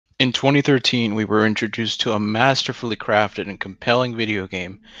In 2013, we were introduced to a masterfully crafted and compelling video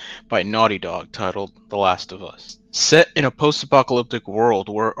game by Naughty Dog titled The Last of Us. Set in a post-apocalyptic world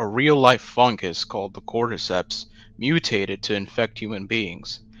where a real-life fungus called the Cordyceps mutated to infect human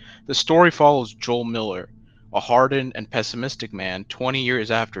beings, the story follows Joel Miller, a hardened and pessimistic man 20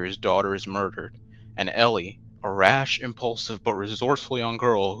 years after his daughter is murdered, and Ellie, a rash, impulsive, but resourceful young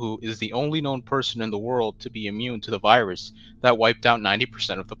girl who is the only known person in the world to be immune to the virus that wiped out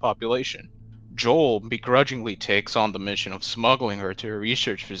 90% of the population. Joel begrudgingly takes on the mission of smuggling her to a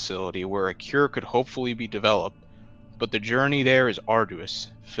research facility where a cure could hopefully be developed, but the journey there is arduous,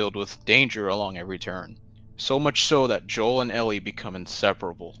 filled with danger along every turn. So much so that Joel and Ellie become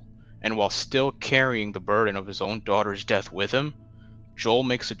inseparable, and while still carrying the burden of his own daughter's death with him, Joel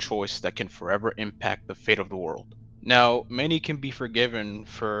makes a choice that can forever impact the fate of the world. Now, many can be forgiven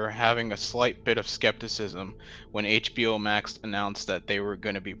for having a slight bit of skepticism when HBO Max announced that they were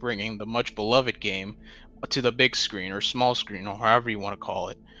going to be bringing the much beloved game to the big screen or small screen or however you want to call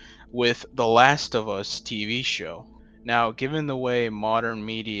it with The Last of Us TV show. Now, given the way modern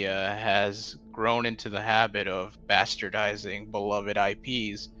media has grown into the habit of bastardizing beloved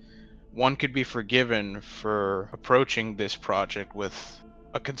IPs, one could be forgiven for approaching this project with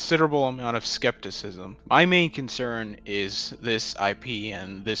a considerable amount of skepticism. My main concern is this IP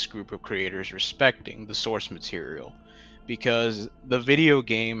and this group of creators respecting the source material, because the video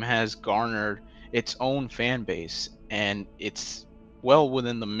game has garnered its own fan base and it's well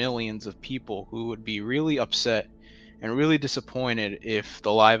within the millions of people who would be really upset and really disappointed if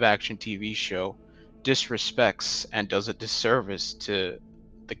the live action TV show disrespects and does a disservice to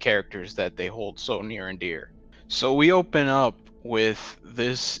the characters that they hold so near and dear. So we open up with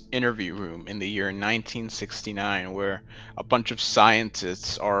this interview room in the year 1969 where a bunch of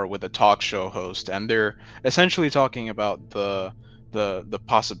scientists are with a talk show host and they're essentially talking about the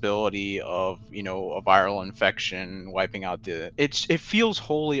possibility of, a viral infection wiping out it feels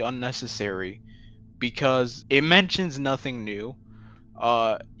wholly unnecessary because it mentions nothing new.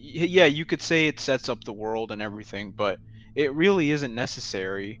 Yeah, you could say it sets up the world and everything, but it really isn't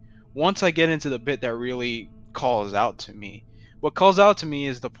necessary. Once I get into the bit that really calls out to me, what calls out to me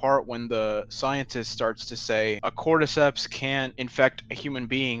is the part when the scientist starts to say a cordyceps can't infect a human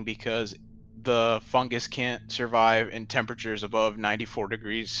being because the fungus can't survive in temperatures above 94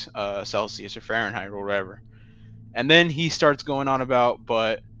 degrees Celsius or Fahrenheit or whatever. And then he starts going on about,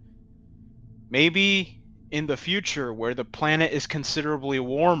 but maybe in the future, where the planet is considerably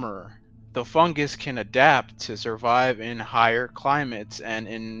warmer, the fungus can adapt to survive in higher climates and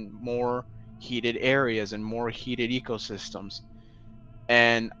in more heated areas and more heated ecosystems,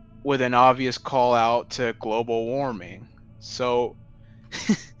 and with an obvious call out to global warming. So,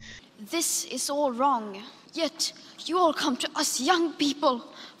 This is all wrong, yet you all come to us young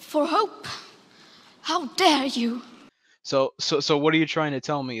people for hope. How dare you? so what are you trying to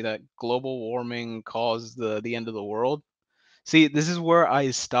tell me, that global warming caused the end of the world? See, this is where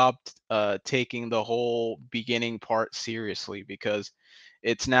I stopped taking the whole beginning part seriously because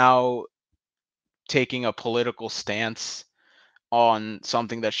it's now taking a political stance on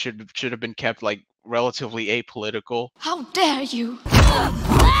something that should have been kept like relatively apolitical. How dare you?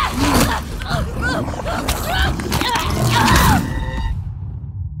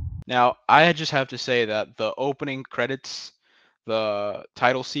 Now, I just have to say that the opening credits, the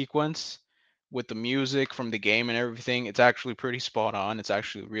title sequence with the music from the game and everything, it's actually pretty spot on. It's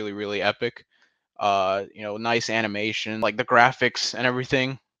actually really, really epic. Nice animation, like the graphics and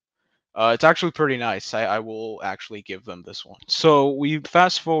everything. It's actually pretty nice. I will actually give them this one. So we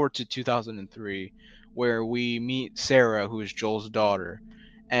fast forward to 2003, where we meet Sarah, who is Joel's daughter.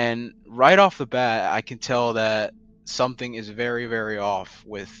 And right off the bat, I can tell that something is very, very off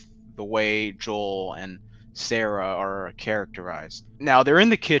with the way Joel and Sarah are characterized. Now, they're in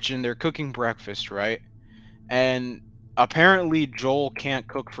the kitchen, they're cooking breakfast, right? And apparently, Joel can't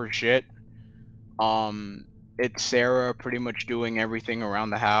cook for shit. um, it's Sarah pretty much doing everything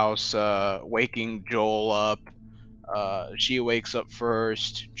around the house, waking Joel up. She wakes up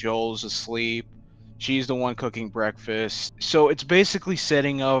first. Joel's asleep. She's the one cooking breakfast. So it's basically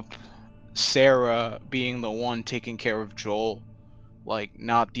setting up Sarah being the one taking care of Joel, like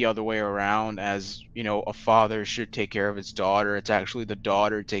not the other way around, as a father should take care of his daughter. It's actually the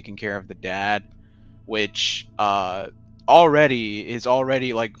daughter taking care of the dad, which already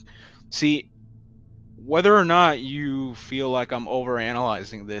like, see, whether or not you feel like I'm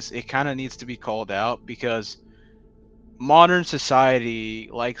overanalyzing this, it kind of needs to be called out because modern society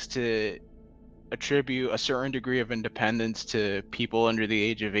likes to attribute a certain degree of independence to people under the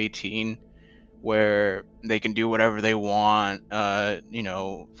age of 18 where they can do whatever they want,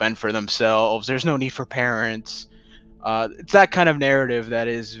 fend for themselves. There's no need for parents. It's that kind of narrative that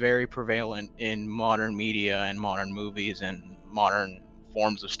is very prevalent in modern media and modern movies and modern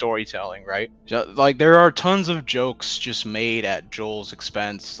forms of storytelling, right? Like, there are tons of jokes just made at Joel's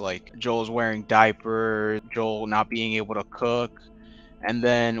expense, like Joel's wearing diapers, Joel not being able to cook, and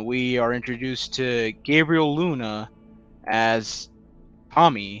then we are introduced to Gabriel Luna as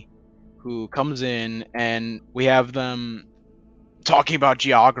Tommy, who comes in, and we have them talking about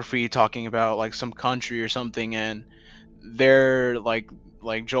geography, talking about like some country or something, and they're like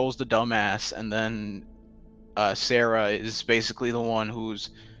Joel's the dumbass, and then Sarah is basically the one who's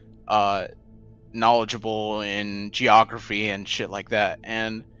uh knowledgeable in geography and shit like that.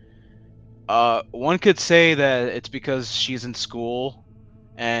 And one could say that it's because she's in school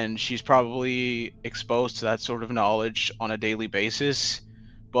and she's probably exposed to that sort of knowledge on a daily basis,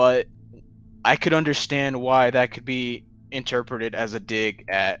 but I could understand why that could be interpreted as a dig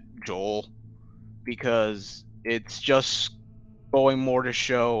at Joel, because it's just going more to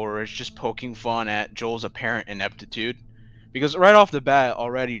show, or it's just poking fun at Joel's apparent ineptitude. Because right off the bat,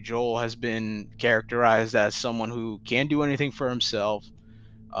 already Joel has been characterized as someone who can't do anything for himself.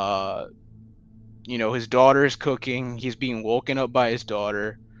 Uh, his daughter is cooking, he's being woken up by his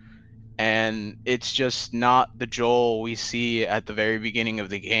daughter, and it's just not the Joel we see at the very beginning of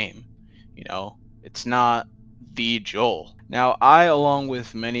the game. It's not the Joel. Now, I, along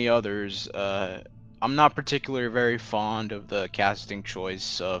with many others, I'm not particularly very fond of the casting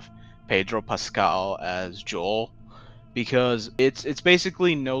choice of Pedro Pascal as Joel, because it's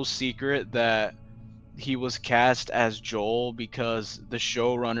basically no secret that he was cast as Joel because the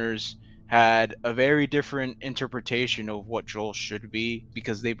showrunners had a very different interpretation of what Joel should be,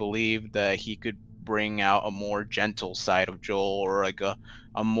 because they believed that he could bring out a more gentle side of Joel, or like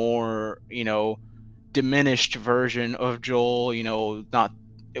a more, diminished version of Joel, not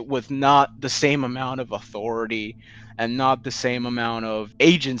with not the same amount of authority and not the same amount of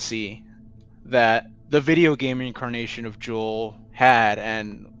agency that the video game incarnation of Joel had,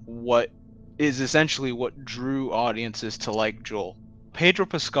 and what is essentially what drew audiences to like Joel. Pedro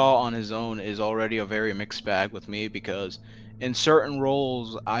Pascal on his own is already a very mixed bag with me, because in certain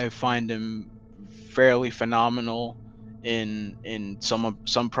roles I find him fairly phenomenal in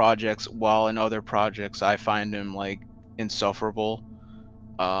some projects, while in other projects I find him like insufferable.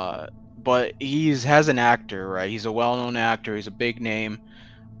 Uh, but he's has an actor, right? He's a well-known actor. He's a big name,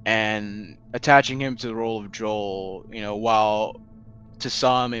 and attaching him to the role of Joel, while to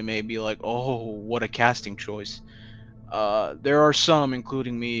some it may be like, oh, what a casting choice. There are some,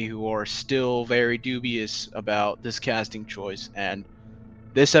 including me, who are still very dubious about this casting choice, and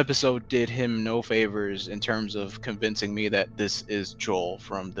this episode did him no favors in terms of convincing me that this is Joel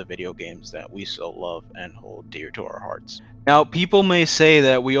from the video games that we so love and hold dear to our hearts. Now, people may say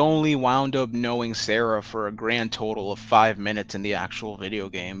that we only wound up knowing Sarah for a grand total of 5 minutes in the actual video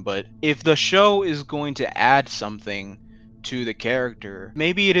game, but if the show is going to add something to the character,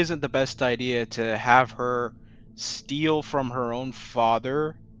 maybe it isn't the best idea to have her steal from her own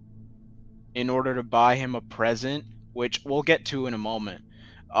father in order to buy him a present, which we'll get to in a moment.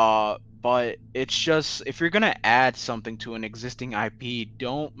 But it's just, if you're gonna add something to an existing IP,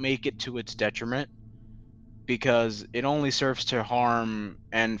 don't make it to its detriment, because it only serves to harm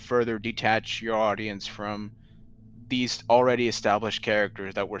and further detach your audience from these already established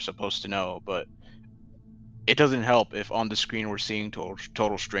characters that we're supposed to know. But it doesn't help if on the screen we're seeing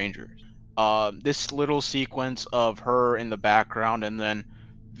total strangers. This little sequence of her in the background, and then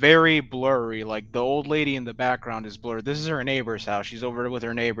very blurry, like the old lady in the background is blurred. This is her neighbor's house. She's over with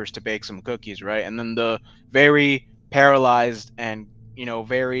her neighbors to bake some cookies, right? And then the very paralyzed and,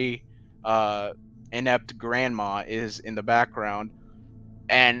 very inept grandma is in the background.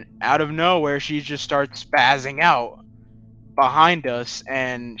 And out of nowhere, she just starts spazzing out behind us,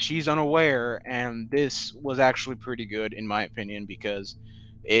 and she's unaware. And this was actually pretty good, in my opinion, because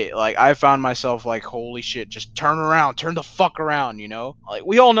it, like, I found myself like, holy shit, just turn around, turn the fuck around, like,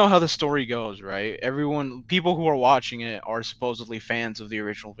 we all know how the story goes, right? People who are watching it are supposedly fans of the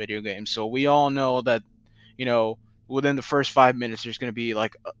original video game, so we all know that, within the first 5 minutes there's going to be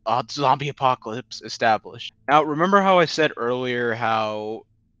like a zombie apocalypse established. Now, remember how I said earlier how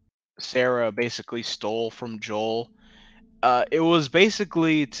Sarah basically stole from Joel? It was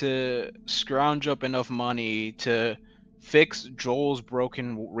basically to scrounge up enough money to fix Joel's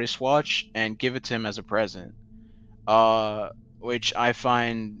broken wristwatch and give it to him as a present. Which I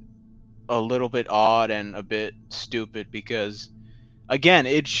find a little bit odd and a bit stupid, because again,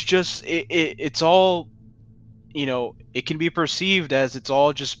 it's all, it can be perceived as it's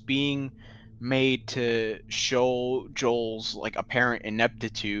all just being made to show Joel's like apparent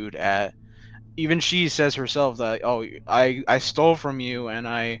ineptitude at. Even she says herself that, oh, I stole from you and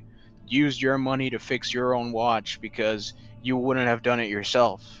I used your money to fix your own watch because you wouldn't have done it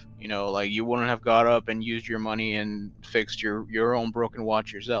yourself. You know, like you wouldn't have got up and used your money and fixed your own broken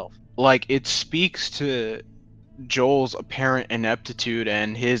watch yourself. Like it speaks to Joel's apparent ineptitude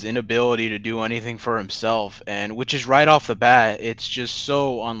and his inability to do anything for himself, and which is right off the bat, it's just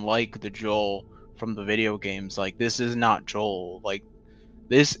so unlike the Joel from the video games. Like this is not Joel. Like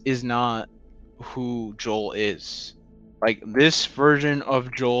this is not who Joel is. Like this version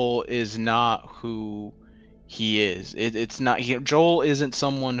of Joel is not who he is. It's not. Joel isn't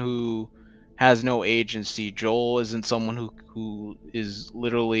someone who has no agency. Joel isn't someone who is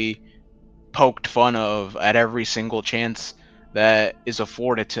literally poked fun of at every single chance that is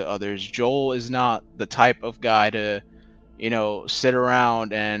afforded to others. Joel is not the type of guy to, sit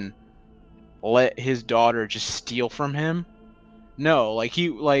around and let his daughter just steal from him. No, like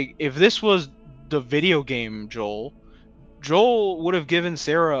if this was the video game Joel would have given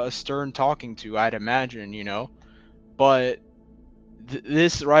Sarah a stern talking to, I'd imagine. But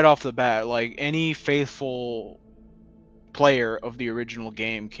this right off the bat, like any faithful player of the original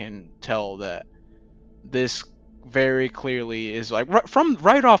game can tell that this very clearly is like from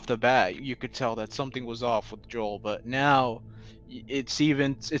right off the bat you could tell that something was off with Joel, but now it's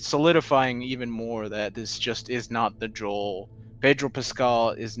solidifying even more that this just is not the Joel. Pedro Pascal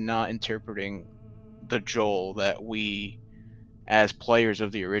is not interpreting the Joel that we as players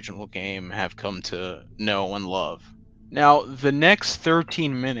of the original game have come to know and love. Now, the next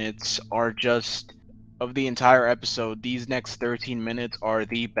 13 minutes are just of the entire episode. These next 13 minutes are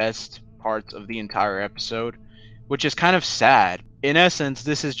the best parts of the entire episode, which is kind of sad. In essence,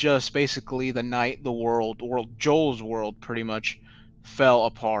 this is just basically the night the world, Joel's world pretty much fell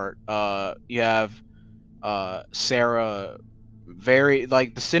apart. You have Sarah, very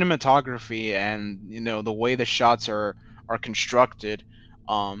like the cinematography and the way the shots are constructed.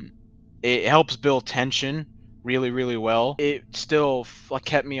 It helps build tension really, really well. It still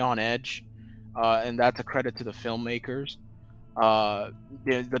kept me on edge, and that's a credit to the filmmakers.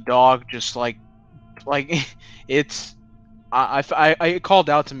 The dog just like it's it called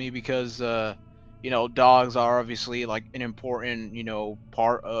out to me because dogs are obviously like an important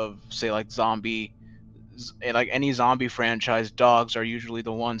part of, say, like like any zombie franchise. Dogs are usually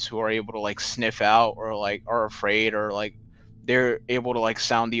the ones who are able to like sniff out or like are afraid or like they're able to like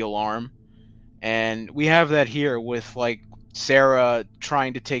sound the alarm. And we have that here with like Sarah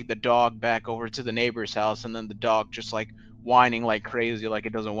trying to take the dog back over to the neighbor's house, and then the dog just like whining like crazy, like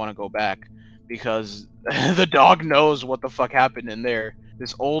it doesn't want to go back because the dog knows what the fuck happened in there.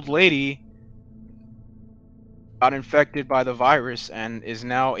 This old lady got infected by the virus and is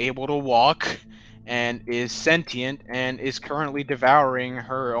now able to walk and is sentient and is currently devouring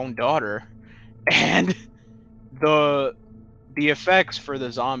her own daughter. And the effects for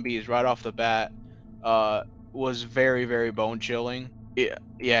the zombies right off the bat was very, very bone chilling.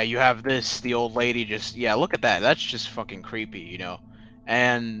 Yeah, you have the old lady just, yeah, look at that. That's just fucking creepy.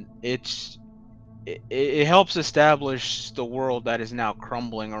 And it helps establish the world that is now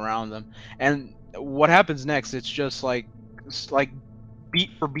crumbling around them. And what happens next, it's like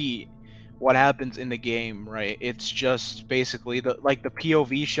beat for beat what happens in the game, right? It's just basically the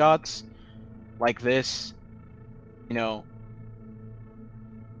POV shots like this, you know,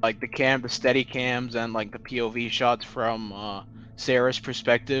 like the steady cams and like the POV shots from Sarah's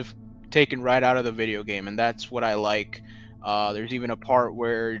perspective, taken right out of the video game, and that's what I like. There's even a part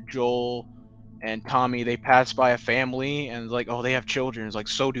where Joel and Tommy, they pass by a family and it's like, oh, they have children. It's like,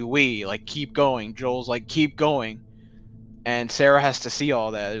 so do we. Like, keep going. Joel's like, keep going, and Sarah has to see all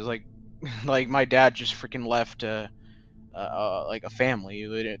that. It's like, like my dad just freaking left like a family.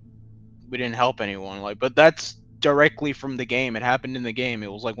 We didn't help anyone. Like, but that's directly from the game. It happened in the game.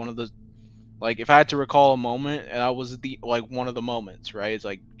 It was like one of the, like, if I had to recall a moment, that was the like one of the moments, right? It's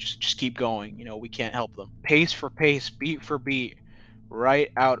like just keep going. We can't help them. Pace for pace, beat for beat,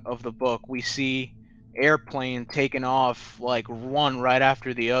 right out of the book, we see airplane taking off like one right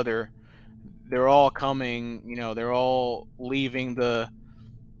after the other. They're all coming. They're all leaving the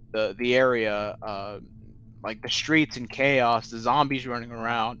area. Like the streets in chaos, the zombies running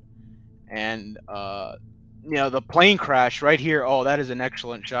around, and the plane crash right here. Oh, that is an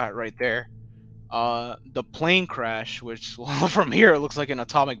excellent shot right there. The plane crash, which from here it looks like an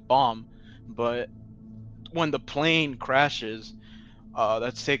atomic bomb, but when the plane crashes,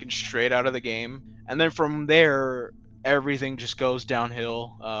 that's taken straight out of the game, and then from there everything just goes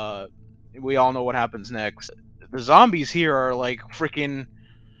downhill. We all know what happens next. The zombies here are like freaking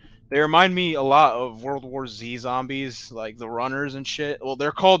They remind me a lot of World War Z zombies, like the runners and shit. Well,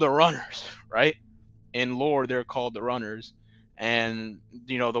 they're called the runners, right? In lore, they're called the runners. And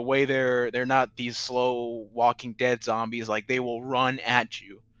the way they're not these slow Walking Dead zombies, like they will run at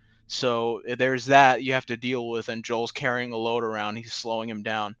you. So there's that you have to deal with, and Joel's carrying a load around. He's slowing him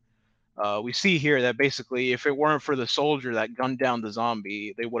down. We see here that basically, if it weren't for the soldier that gunned down the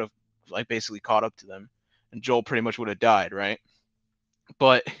zombie, they would have like basically caught up to them, and Joel pretty much would have died, right?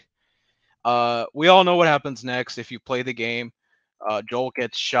 But we all know what happens next if you play the game. Joel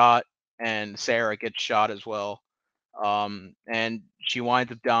gets shot, and Sarah gets shot as well. And she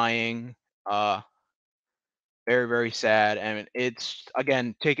winds up dying. Very, very sad. And it's,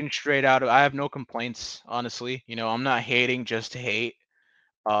 again, taken straight out of. I have no complaints, honestly. I'm not hating just to hate.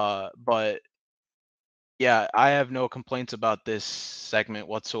 But yeah, I have no complaints about this segment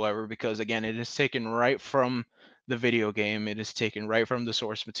whatsoever because, again, it is taken right from the video game. It is taken right from the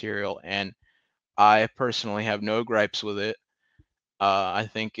source material, and I personally have no gripes with it. I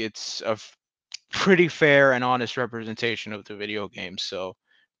think it's a pretty fair and honest representation of the video game. So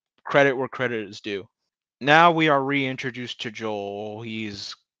credit where credit is due. Now we are reintroduced to Joel.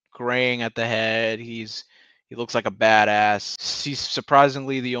 He's graying at the head. He looks like a badass. He's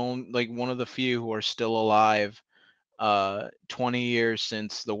surprisingly the only, like, one of the few who are still alive. 20 years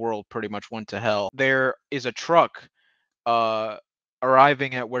since the world pretty much went to hell. There is a truck uh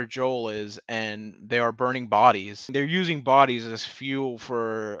arriving at where Joel is, and they are burning bodies. They're using bodies as fuel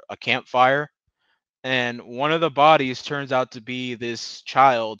for a campfire, and one of the bodies turns out to be this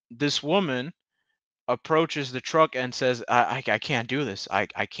child. This woman approaches the truck and says, I can't do this.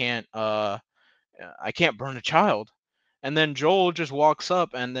 I can't burn a child." And then Joel just walks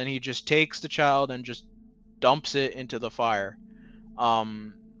up, and then he just takes the child and just dumps it into the fire.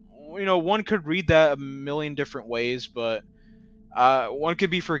 Um, one could read that a million different ways, but one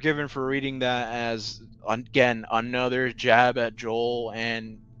could be forgiven for reading that as, again, another jab at Joel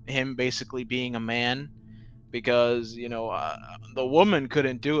and him basically being a man, because the woman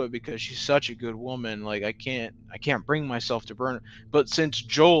couldn't do it because she's such a good woman. Like, I can't bring myself to burn it. But since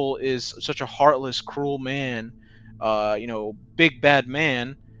Joel is such a heartless, cruel man, big bad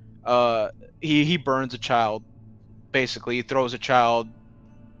man, uh, he burns a child. Basically, he throws a child,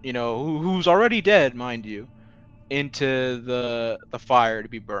 who's already dead, mind you, into the fire to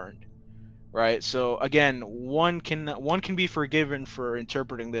be burned, right? So again, one can be forgiven for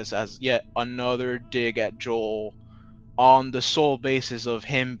interpreting this as yet another dig at Joel on the sole basis of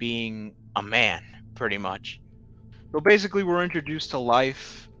him being a man, pretty much. So basically, we're introduced to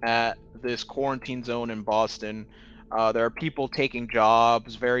life at this quarantine zone in Boston. There are people taking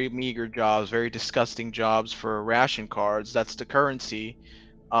jobs, very meager jobs, very disgusting jobs for ration cards. That's the currency.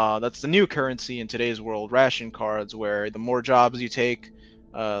 That's the new currency in today's world, ration cards, where the more jobs you take,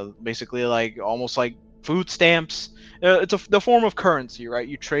 basically like almost like food stamps. It's the form of currency, right?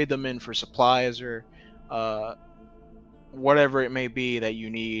 You trade them in for supplies or uh, whatever it may be that you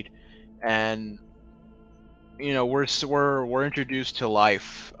need, and we're introduced to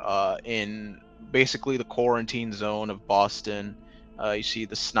life in basically the quarantine zone of Boston. You see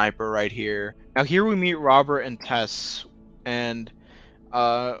the sniper right here. Now here we meet Robert and Tess, and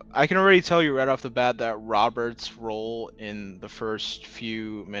I can already tell you right off the bat that Robert's role in the first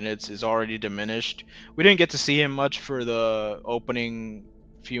few minutes is already diminished. We didn't get to see him much for the opening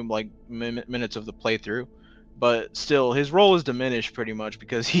few like minutes of the playthrough, but still his role is diminished pretty much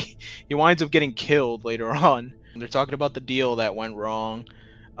because he winds up getting killed later on. They're talking about the deal that went wrong.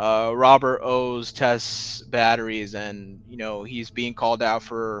 Robert owes Tess batteries, and he's being called out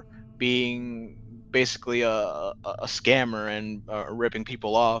for being basically a scammer and ripping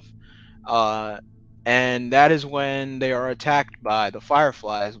people off. Uh, and that is when they are attacked by the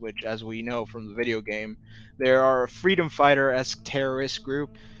Fireflies, which, as we know from the video game, they are a freedom fighter-esque terrorist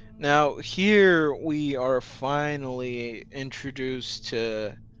group. Now, here we are finally introduced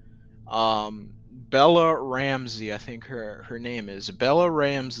to Bella Ramsey. I think her name is Bella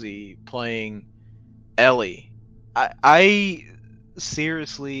Ramsey, playing Ellie. I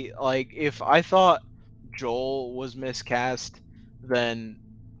seriously, like, if I thought Joel was miscast, then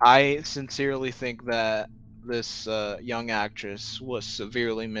I sincerely think that this young actress was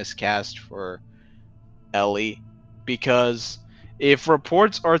severely miscast for Ellie, because if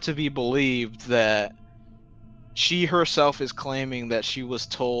reports are to be believed that she herself is claiming that she was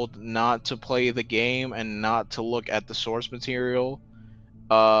told not to play the game and not to look at the source material,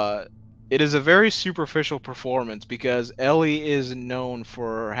 uh, it is a very superficial performance because Ellie is known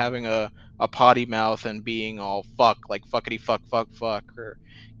for having a potty mouth and being all fuck, like fuckity fuck fuck fuck, or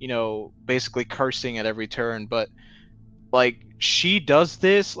basically cursing at every turn. But like she does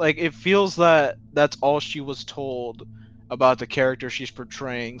this, like it feels that that's all she was told about the character she's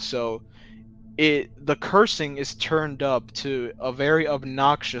portraying. So the cursing is turned up to a very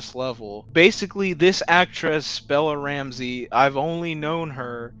obnoxious level. Basically, this actress Bella Ramsey, I've only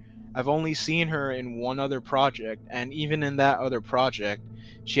seen her in one other project, and even in that other project,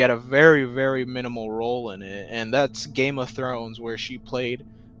 she had a very, very minimal role in it, and that's Game of Thrones, where she played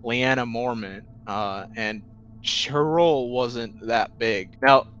Lyanna Mormont, and her role wasn't that big.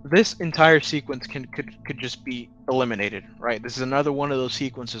 Now, this entire sequence could just be eliminated, right? This is another one of those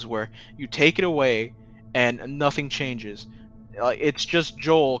sequences where you take it away and nothing changes. It's just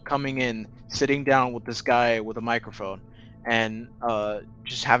Joel coming in, sitting down with this guy with a microphone, and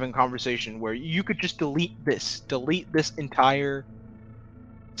just having a conversation where you could just delete this entire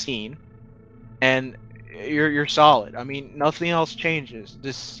scene, and you're solid. I mean, nothing else changes.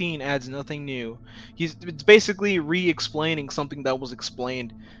 This scene adds nothing new. It's basically re-explaining something that was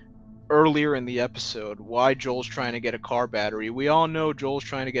explained earlier in the episode, why Joel's trying to get a car battery. We all know Joel's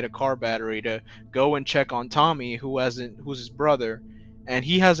trying to get a car battery to go and check on Tommy, who's his brother, and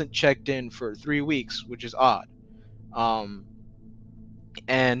he hasn't checked in for 3 weeks, which is odd.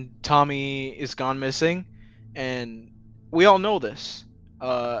 And Tommy is gone missing, and we all know this.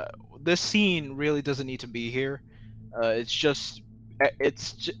 Uh, this scene really doesn't need to be here. It's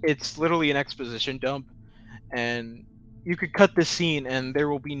literally an exposition dump, and you could cut this scene and there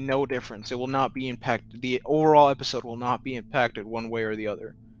will be no difference. It will not be impacted. The overall episode will not be impacted one way or the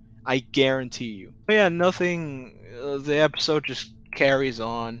other. I guarantee you. But yeah, nothing. The episode just carries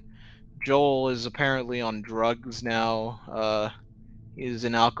on. Joel is apparently on drugs now. He's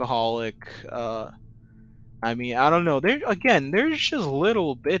an alcoholic. I mean, I don't know. There's just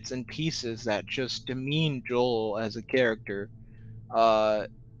little bits and pieces that just demean Joel as a character. Uh,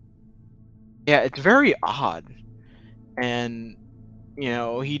 yeah, it's very odd. And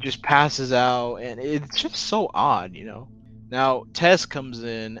he just passes out, and it's just so odd. Now Tess comes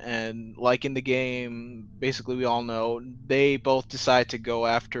in, and like in the game, basically we all know they both decide to go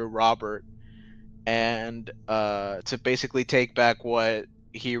after Robert, and to basically take back what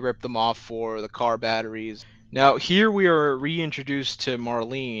he ripped them off for, the car batteries. Now here we are reintroduced to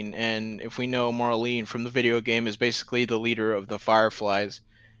Marlene, and if we know, Marlene from the video game is basically the leader of the Fireflies,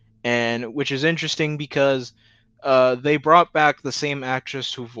 and which is interesting because they brought back the same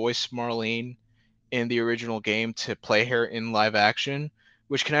actress who voiced Marlene in the original game to play her in live action,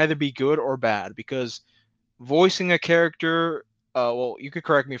 which can either be good or bad. Because voicing a character, well, you could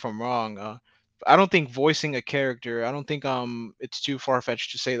correct me if I'm wrong. I don't think voicing a character. I don't think it's too far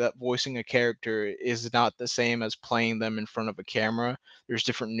fetched to say that voicing a character is not the same as playing them in front of a camera. There's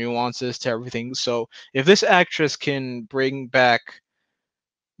different nuances to everything. So if this actress can bring back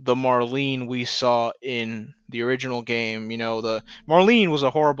the Marlene we saw in the original game. The Marlene was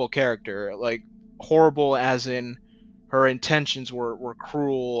a horrible character, like horrible as in her intentions were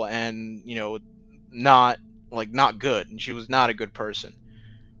cruel and not good, and she was not a good person.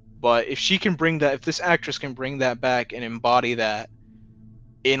 But if this actress can bring that back and embody that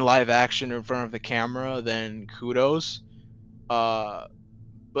in live action in front of the camera, then kudos. But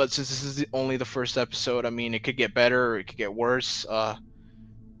since this is only the first episode, I mean, it could get better, or it could get worse.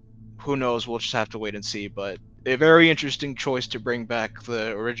 Who knows? We'll just have to wait and see. But a very interesting choice to bring back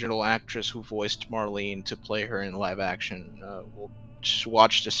the original actress who voiced Marlene to play her in live action. We'll just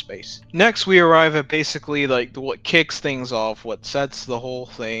watch this space. Next, we arrive at basically like what kicks things off, what sets the whole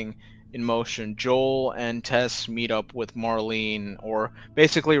thing in motion. Joel and Tess meet up with Marlene, or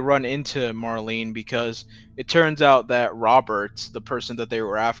basically run into Marlene, because it turns out that Robert, the person that they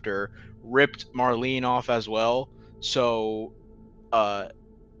were after, ripped Marlene off as well. So,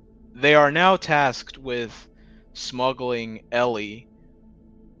 they are now tasked with smuggling Ellie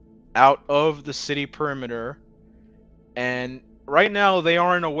out of the city perimeter, and right now they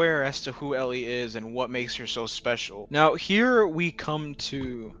aren't aware as to who Ellie is and what makes her so special. Now here we come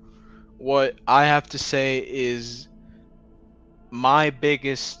to what I have to say is my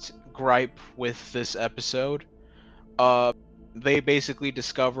biggest gripe with this episode. They basically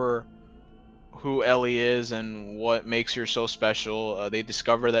discover who Ellie is and what makes her so special. They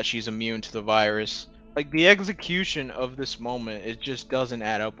discover that she's immune to the virus. Like, the execution of this moment, it just doesn't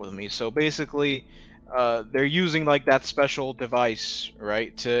add up with me. So basically, they're using like that special device,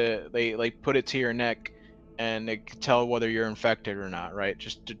 right? They like put it to your neck, and it can tell whether you're infected or not, right?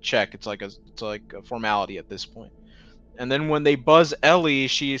 Just to check. It's like a formality at this point. And then when they buzz Ellie,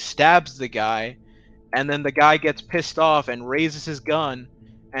 she stabs the guy, and then the guy gets pissed off and raises his gun,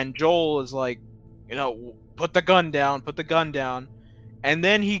 and Joel is like, put the gun down, and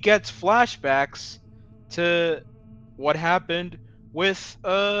then he gets flashbacks to what happened with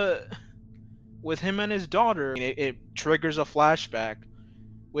him and his daughter. It triggers a flashback,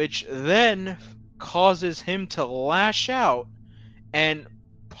 which then causes him to lash out and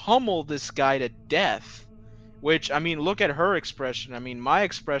pummel this guy to death. Which, I mean, look at her expression. I mean, my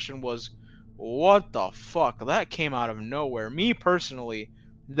expression was, what the fuck? That came out of nowhere. Me personally,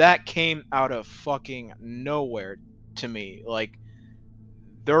 that came out of fucking nowhere to me. Like,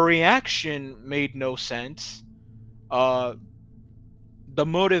 the reaction made no sense. Uh, the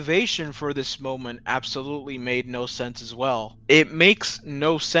motivation for this moment absolutely made no sense as well. It makes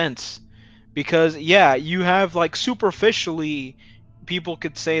no sense because, yeah, you have, like, superficially, people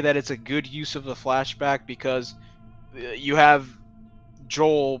could say that it's a good use of the flashback because you have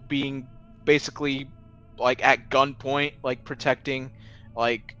Joel being basically like at gunpoint, like protecting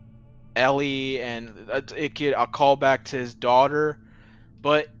like Ellie, and it get a callback to his daughter,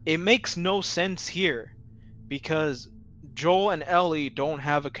 but it makes no sense here because Joel and Ellie don't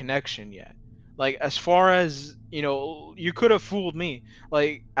have a connection yet. Like, as far as, you could have fooled me.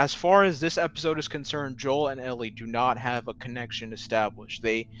 Like, as far as this episode is concerned, Joel and Ellie do not have a connection established.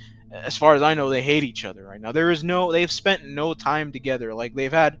 As far as I know, they hate each other right now. They've spent no time together. Like,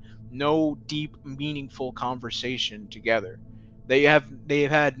 they've had no deep, meaningful conversation together. They've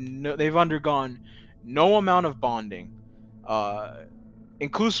undergone no amount of bonding.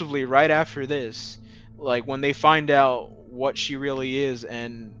 Inclusively, right after this, like when they find out what she really is,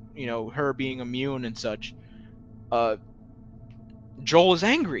 and her being immune and such, uh Joel is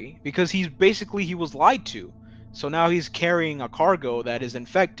angry because he was lied to. So now he's carrying a cargo that is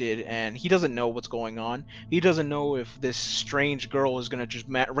infected, and he doesn't know what's going on. He doesn't know if this strange girl is gonna just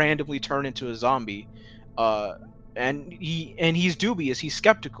randomly turn into a zombie. uh he's dubious, he's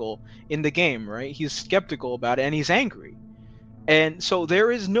skeptical in the game, right? He's skeptical about it, and he's angry. And so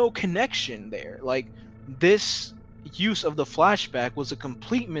there is no connection there. Like, this use of the flashback was a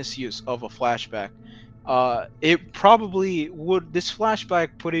complete misuse of a flashback. It probably would this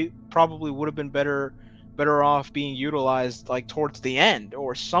flashback probably would have been better off being utilized like towards the end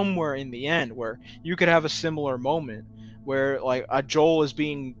or somewhere in the end, where you could have a similar moment where like a Joel is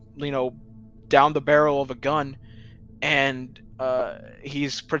being, down the barrel of a gun, and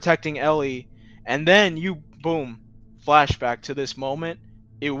he's protecting Ellie, and then you boom, flashback to this moment.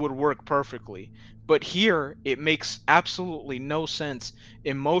 It would work perfectly. But here it makes absolutely no sense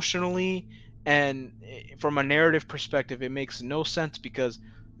emotionally, and from a narrative perspective it makes no sense because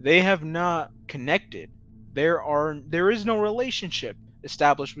they have not connected. There is no relationship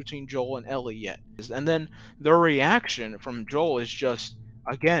established between Joel and Ellie yet. And then the reaction from Joel is just,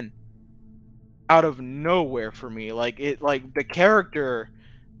 again, out of nowhere for me. Like the character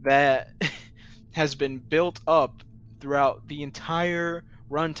that has been built up throughout the entire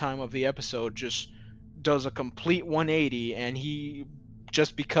runtime of the episode just does a complete 180, and he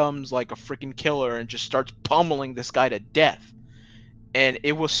just becomes like a freaking killer and just starts pummeling this guy to death. And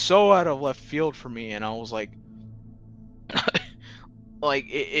it was so out of left field for me, and I was like like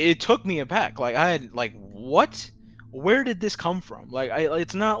it took me aback. Like, I had like, what? Where did this come from? Like,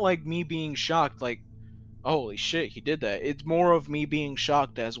 it's not like me being shocked like, holy shit, he did that. It's more of me being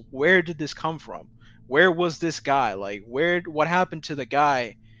shocked as, where did this come from? Where was this guy? Like, what happened to the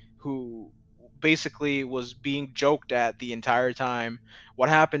guy who basically was being joked at the entire time? What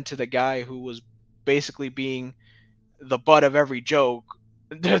happened to the guy who was basically being the butt of every joke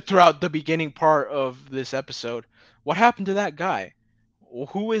throughout the beginning part of this episode? What happened to that guy?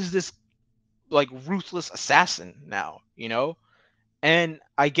 Who is this like ruthless assassin now, And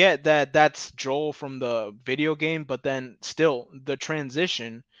I get that that's Joel from the video game, but then still the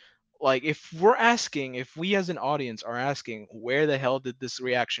transition, like, if we as an audience are asking where the hell did this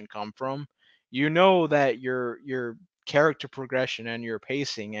reaction come from, that your character progression and your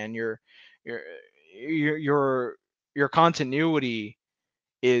pacing and your your your, your continuity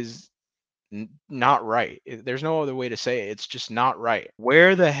is not right. There's no other way to say it. It's just not right.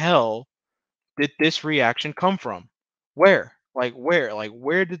 Where the hell did this reaction come from? Where? Like, where? Like,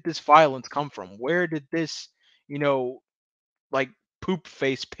 where did this violence come from? Where did this, you know, like, poop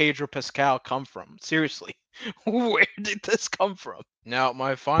face Pedro Pascal come from? Seriously, where did this come from? Now,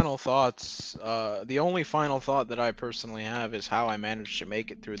 my final thoughts, the only final thought that I personally have is how I managed to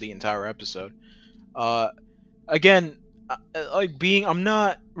make it through the entire episode. Uh, Again, I'm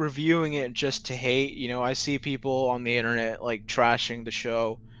not reviewing it just to hate. I see people on the internet like trashing the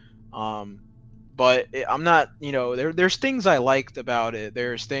show. Um, but I'm not, there's things I liked about it.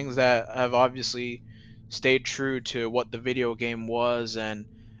 There's things that have obviously stayed true to what the video game was, and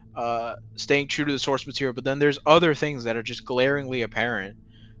staying true to the source material. But then there's other things that are just glaringly apparent.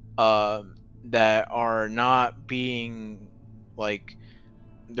 that are not being like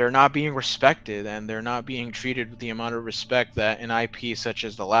they're not being respected, and they're not being treated with the amount of respect that an IP such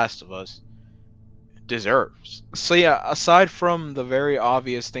as The Last of Us deserves. So yeah, aside from the very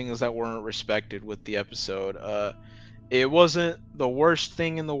obvious things that weren't respected with the episode, it wasn't the worst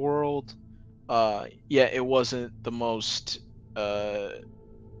thing in the world. Yeah, it wasn't the most uh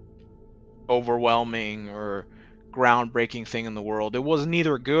overwhelming or groundbreaking thing in the world. It was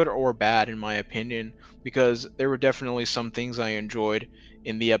neither good or bad in my opinion, because there were definitely some things I enjoyed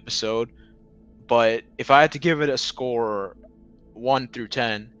in the episode. But if I had to give it a score 1 through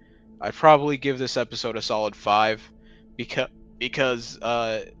 10, I'd probably give this episode a solid 5, because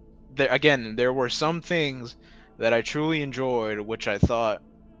there were some things that I truly enjoyed, which I thought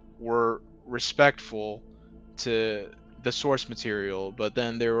were respectful to the source material, but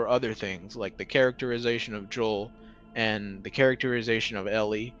then there were other things like the characterization of Joel and the characterization of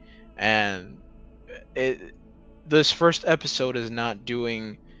Ellie, and it this first episode is not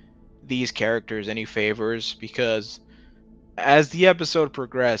doing these characters any favors, because as the episode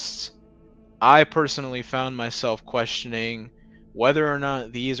progressed, I personally found myself questioning whether or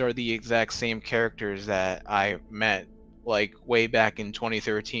not these are the exact same characters that I met like way back in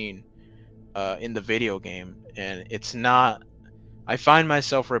 2013 in the video game, and it's not. I find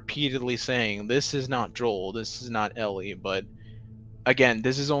myself repeatedly saying, "This is not Joel. This is not Ellie." But again,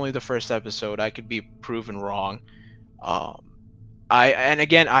 this is only the first episode. I could be proven wrong. Um,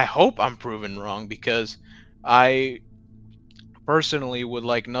 I hope I'm proven wrong, because I personally would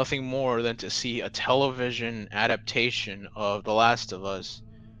like nothing more than to see a television adaptation of The Last of Us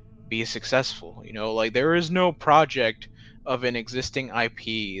be successful. You know, like there is no project of an existing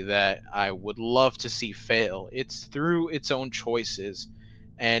IP that I would love to see fail. It's through its own choices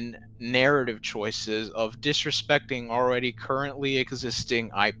and narrative choices of disrespecting already currently existing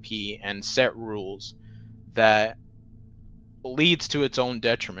IP and set rules that leads to its own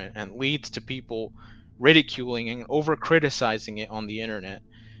detriment and leads to people ridiculing and over criticizing it on the internet.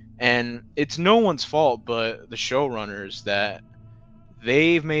 And it's no one's fault but the showrunners, that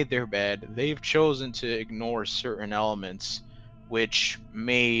they've made their bed. They've chosen to ignore certain elements which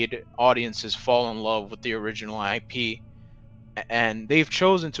made audiences fall in love with the original IP. And they've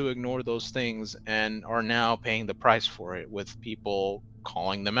chosen to ignore those things and are now paying the price for it with people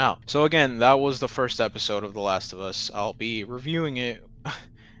calling them out. So again, that was the first episode of The Last of Us. I'll be reviewing it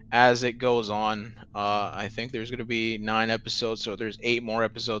as it goes on. I think there's going to be 9 episodes, so there's 8 more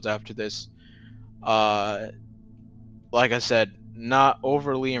episodes after this. Uh, like I said, not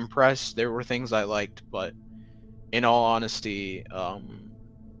overly impressed. There were things I liked, but in all honesty,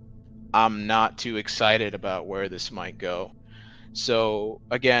 I'm not too excited about where this might go. So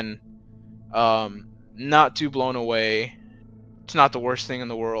again, not too blown away. It's not the worst thing in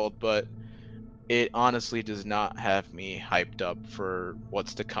the world, but it honestly does not have me hyped up for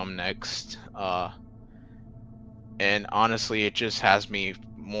what's to come next. And honestly, it just has me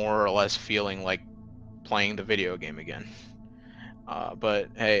more or less feeling like playing the video game again. But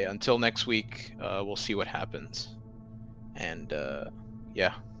hey, until next week, we'll see what happens. And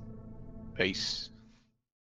yeah, peace.